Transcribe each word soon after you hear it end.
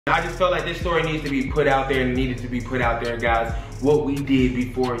I just felt like this story needs to be put out there and needed to be put out there, guys. What we did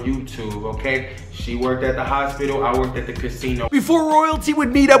before YouTube, okay? She worked at the hospital, I worked at the casino. Before royalty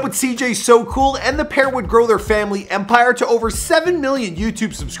would meet up with CJ So Cool, and the pair would grow their family empire to over 7 million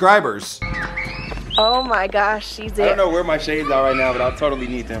YouTube subscribers. Oh my gosh, she's I don't know where my shades are right now, but I'll totally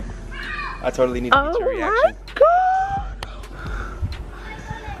need them. I totally need to get your reaction. God.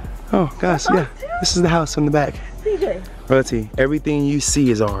 Oh gosh, yeah. This is the house from the back. CJ. Royalty, everything you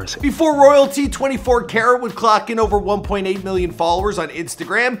see is ours. Before royalty, 24 Karat would clock in over 1.8 million followers on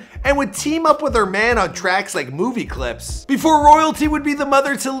Instagram and would team up with her man on tracks like movie clips. Before royalty would be the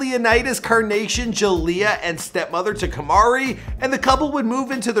mother to Leonidas, Carnation, Jalea, and stepmother to Kamari, and the couple would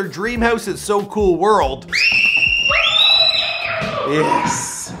move into their dream house at So Cool World.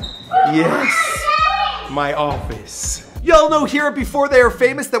 Yes. Yes. My office. Y'all know here at Before They Are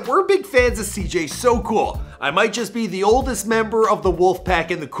Famous that we're big fans of CJ So Cool. I might just be the oldest member of the wolf pack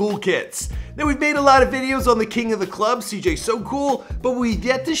and the cool kids. Now, we've made a lot of videos on the king of the club, CJ So Cool, but we've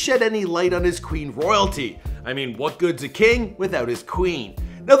yet to shed any light on his queen royalty. I mean, what good's a king without his queen?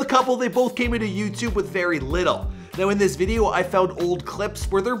 Now, the couple, they both came into YouTube with very little. Now, in this video, I found old clips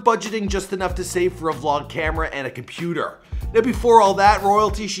where they're budgeting just enough to save for a vlog camera and a computer. Now, before all that,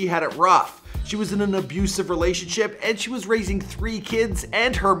 royalty, she had it rough. She was in an abusive relationship and she was raising 3 kids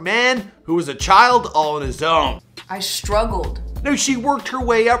and her man, who was a child, all on his own. I struggled. Now, she worked her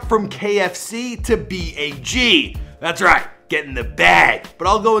way up from KFC to BAG. That's right, getting the bag. But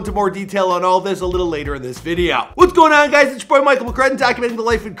I'll go into more detail on all this a little later in this video. What's going on, guys? It's your boy Michael McCrudden, documenting the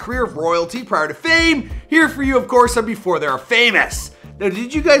life and career of royalty prior to fame. Here for you, of course, on Before They Are Famous. Now,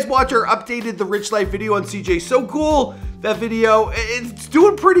 did you guys watch our updated The Rich Life video on CJ So Cool? That video, it's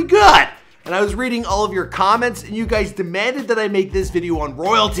doing pretty good. And I was reading all of your comments and you guys demanded that I make this video on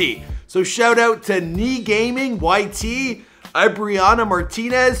royalty. So shout out to Knee Gaming, YT, Ibriana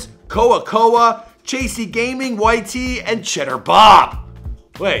Martinez, Koa, Chasey Gaming, YT, and Cheddar Bob.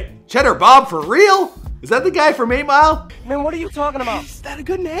 Wait, Cheddar Bob for real? Is that the guy from 8 Mile? Man, what are you talking about? Is that a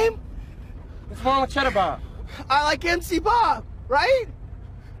good name? What's wrong with Cheddar Bob? I like MC Bob, right?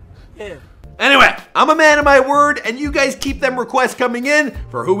 Yeah. Anyway, I'm a man of my word, and you guys keep them requests coming in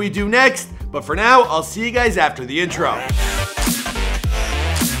for who we do next. But for now, I'll see you guys after the intro.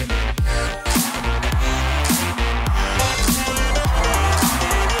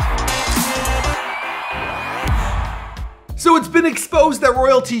 So it's been exposed that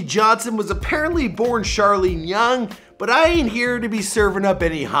Royalty Johnson was apparently born Charlene Young, but I ain't here to be serving up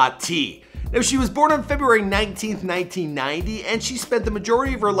any hot tea. Now, she was born on February 19th, 1990, and she spent the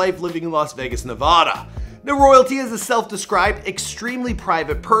majority of her life living in Las Vegas, Nevada. Now, Royalty is a self-described, extremely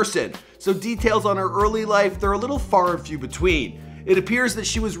private person, so details on her early life, they're a little far and few between. It appears that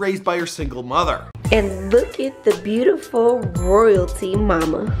she was raised by her single mother. And look at the beautiful royalty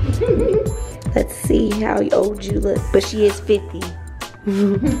mama. Let's see how old you look, but she is 50.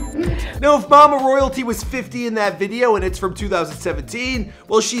 Now, if Mama Royalty was 50 in that video and it's from 2017,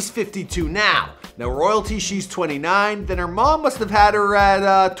 well, she's 52 now. Now, Royalty, she's 29, then her mom must have had her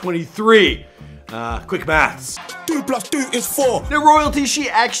at 23. Quick maths. 2 + 2 is 4. Now, Royalty, she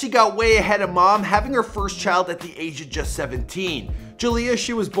actually got way ahead of Mom, having her first child at the age of just 17. Jalea,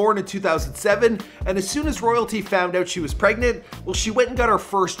 she was born in 2007, and as soon as Royalty found out she was pregnant, well, she went and got her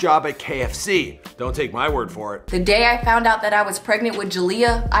first job at KFC. Don't take my word for it. The day I found out that I was pregnant with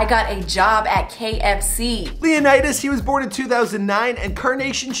Jalea, I got a job at KFC. Leonidas, he was born in 2009, and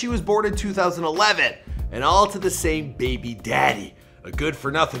Carnation, she was born in 2011. And all to the same baby daddy, a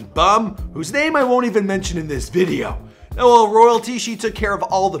good-for-nothing bum, whose name I won't even mention in this video. Now, while Royalty, she took care of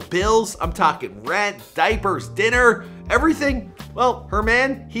all the bills. I'm talking rent, diapers, dinner, everything. Well, her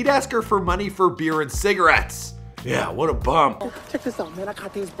man, he'd ask her for money for beer and cigarettes. Yeah, what a bum. Check this out, man. I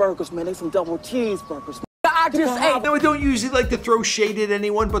got these burgers, man. They some double cheeseburgers. I just ate. Now, I don't usually like to throw shade at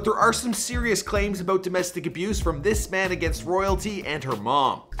anyone, but there are some serious claims about domestic abuse from this man against Royalty and her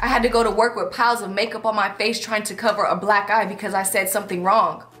mom. I had to go to work with piles of makeup on my face trying to cover a black eye because I said something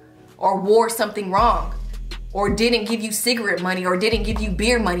wrong, or wore something wrong, or didn't give you cigarette money, or didn't give you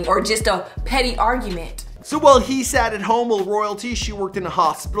beer money, or just a petty argument. So while he sat at home, while Royalty, she worked in a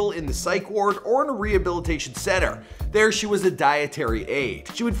hospital, in the psych ward, or in a rehabilitation center. There, she was a dietary aide.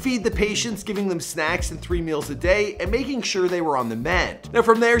 She would feed the patients, giving them snacks and 3 meals a day, and making sure they were on the mend. Now,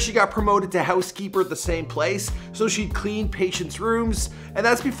 from there, she got promoted to housekeeper at the same place, so she'd clean patients' rooms, and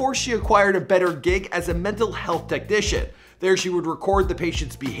that's before she acquired a better gig as a mental health technician. There, she would record the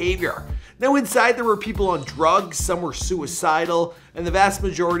patient's behavior. Now, inside, there were people on drugs, some were suicidal, and the vast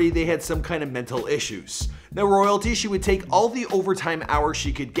majority, they had some kind of mental issues. Now, Royalty, she would take all the overtime hours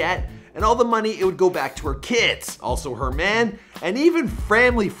she could get, and all the money it would go back to her kids, also her man, and even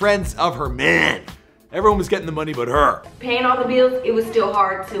family friends of her man. Everyone was getting the money but her. Paying all the bills, it was still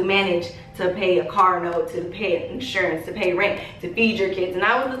hard to manage to pay a car note, to pay insurance, to pay rent, to feed your kids. And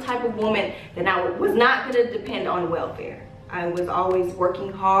I was the type of woman that I was not gonna depend on welfare. I was always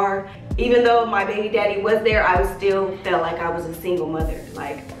working hard. Even though my baby daddy was there, I still felt like I was a single mother.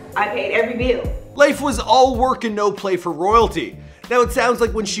 Like, I paid every bill. Life was all work and no play for royalty. Now it sounds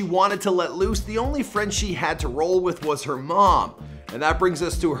like when she wanted to let loose, the only friend she had to roll with was her mom. And that brings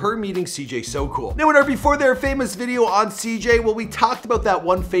us to her meeting CJ So Cool. Now in our Before They're Famous video on CJ, well, we talked about that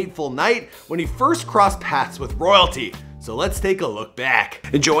one fateful night when he first crossed paths with royalty. So let's take a look back.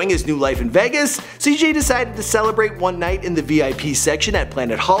 Enjoying his new life in Vegas, CJ decided to celebrate one night in the VIP section at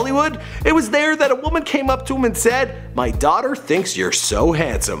Planet Hollywood. It was there that a woman came up to him and said, "My daughter thinks you're so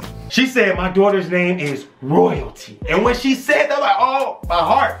handsome." She said my daughter's name is Royalty. And when she said that, like, oh, my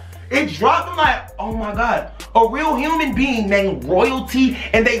heart, it dropped. I'm like, oh my God, a real human being named Royalty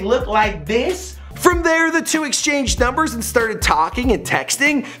and they look like this? From there, the two exchanged numbers and started talking and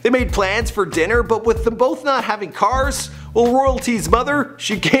texting. They made plans for dinner, but with them both not having cars, well, Royalty's mother,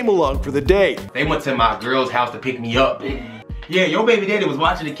 she came along for the date. They went to my girl's house to pick me up. Yeah, your baby daddy was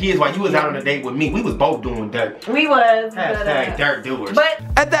watching the kids while you was out on a date with me. We was both doing dirt. We was. Hashtag dirt doers. But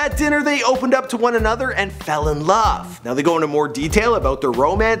At that dinner, they opened up to one another and fell in love. Now they go into more detail about their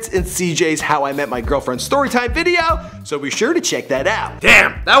romance in CJ's How I Met My Girlfriend Storytime video, so be sure to check that out.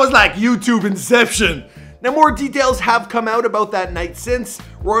 Damn, that was like YouTube Inception. Now more details have come out about that night since.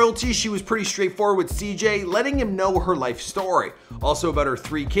 Royalty, she was pretty straightforward with CJ, letting him know her life story. Also about her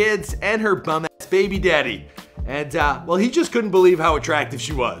 3 kids and her bum-ass baby daddy. And, well, he just couldn't believe how attractive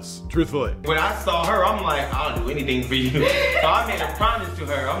she was, truthfully. When I saw her, I'm like, I'll do anything for you. So I made a promise to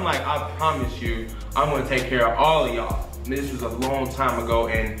her. I'm like, I promise you, I'm gonna take care of all of y'all. This was a long time ago,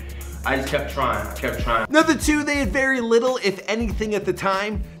 and I just kept trying. I kept trying. Now the two, they had very little, if anything, at the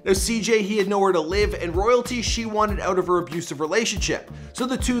time. Now CJ, he had nowhere to live, and Royalty, she wanted out of her abusive relationship. So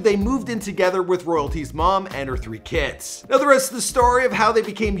the two, they moved in together with Royalty's mom and her 3 kids. Now the rest of the story of how they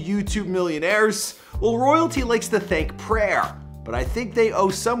became YouTube millionaires, well, Royalty likes to thank prayer, but I think they owe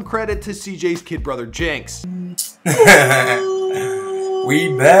some credit to CJ's kid brother Jinx.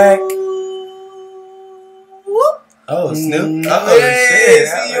 We back. Oh, Snoop. Oh, shit.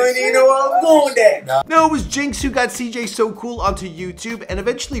 See, you ain't even know where I was going with that. No, it was Jinx who got CJ So Cool onto YouTube, and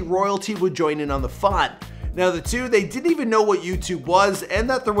eventually Royalty would join in on the fun. Now the two, they didn't even know what YouTube was and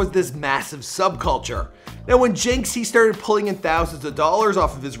that there was this massive subculture. Now when Jinx, he started pulling in thousands of dollars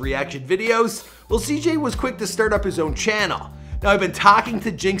off of his reaction videos, well, CJ was quick to start up his own channel. Now I've been talking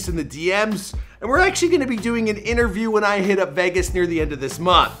to Jinx in the DMs, and we're actually going to be doing an interview when I hit up Vegas near the end of this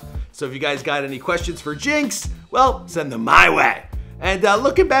month. So if you guys got any questions for Jinx, well, send them my way. And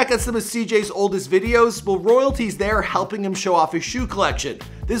looking back at some of CJ's oldest videos, well, Royalty's there helping him show off his shoe collection.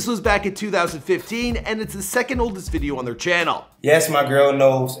 This was back in 2015, and it's the 2nd oldest video on their channel. Yes, my girl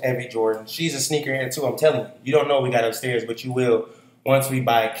knows every Jordan. She's a sneakerhead too, I'm telling you. You don't know what we got upstairs, but you will once we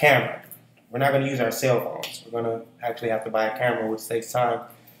buy a camera. We're not going to use our cell phones. We're going to actually have to buy a camera, which takes time.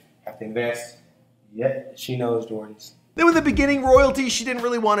 Have to invest. Yep, she knows Jordans. Now in the beginning, Royalty, she didn't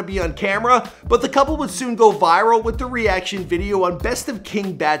really want to be on camera, but the couple would soon go viral with the reaction video on Best of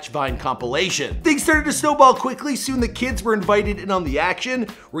King Batch Vine compilation. Things started to snowball quickly. Soon the kids were invited in on the action.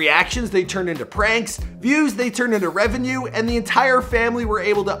 Reactions, they turned into pranks. Views, they turned into revenue, and the entire family were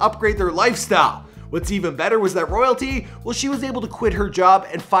able to upgrade their lifestyle. What's even better was that Royalty, well, she was able to quit her job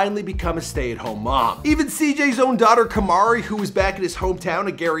and finally become a stay-at-home mom. Even CJ's own daughter, Tamara, who was back in his hometown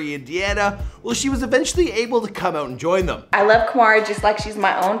of Gary, Indiana, well, she was eventually able to come out and join them. I love Tamara just like she's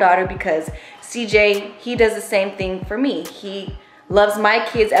my own daughter because CJ, he does the same thing for me. He loves my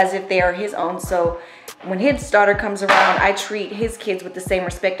kids as if they are his own. So when his daughter comes around, I treat his kids with the same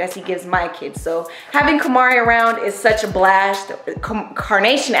respect as he gives my kids. So having Kamari around is such a blast.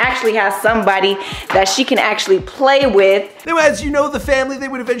 Carnation actually has somebody that she can actually play with. Now, as you know, the family, they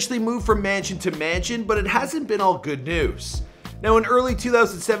would eventually move from mansion to mansion, but it hasn't been all good news. Now, in early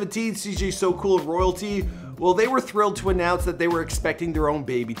 2017, CJ So Cool and Royalty, well, they were thrilled to announce that they were expecting their own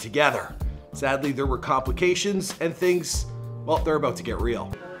baby together. Sadly, there were complications and things, well, they're about to get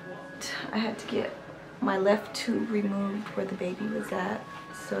real. I had to get my left tube removed where the baby was at.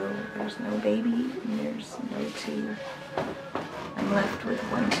 So there's no baby and there's no tube. I'm left with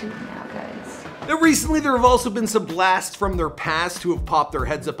 1 tube now, guys. Now recently there have also been some blasts from their past who have popped their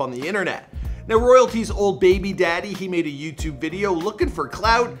heads up on the internet. Now Royalty's old baby daddy, he made a YouTube video looking for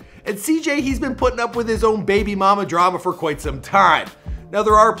clout, and CJ, he's been putting up with his own baby mama drama for quite some time. Now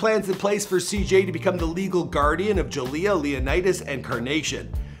there are plans in place for CJ to become the legal guardian of Jalea, Leonidas, and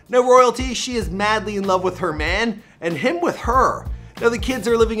Carnation. Now Royalty, she is madly in love with her man, and him with her. Now the kids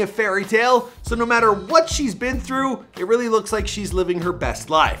are living a fairy tale, so no matter what she's been through, it really looks like she's living her best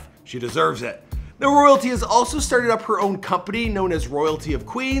life. She deserves it. Now Royalty has also started up her own company known as Royalty of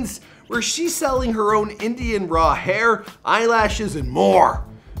Queens, where she's selling her own Indian raw hair, eyelashes, and more.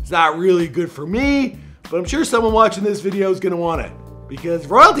 It's not really good for me, but I'm sure someone watching this video is gonna want it, because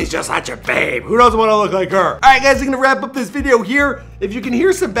Royalty's just such a babe. Who doesn't want to look like her? All right, guys, I'm gonna wrap up this video here. If you can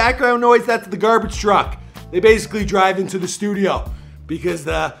hear some background noise, that's the garbage truck. They basically drive into the studio because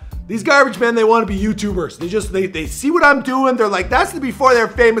these garbage men, they want to be YouTubers. They see what I'm doing. They're like, that's the Before They're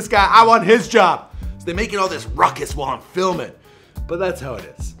Famous guy. I want his job. So they're making all this ruckus while I'm filming. But that's how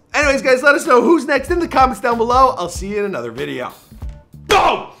it is. Anyways, guys, let us know who's next in the comments down below. I'll see you in another video.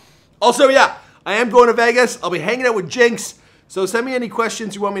 Boom! Also, yeah, I am going to Vegas. I'll be hanging out with Jinx. So send me any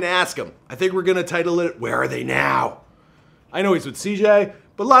questions you want me to ask him. I think we're going to title it, Where Are They Now? I know he's with CJ,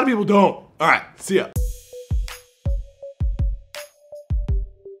 but a lot of people don't. All right, see ya.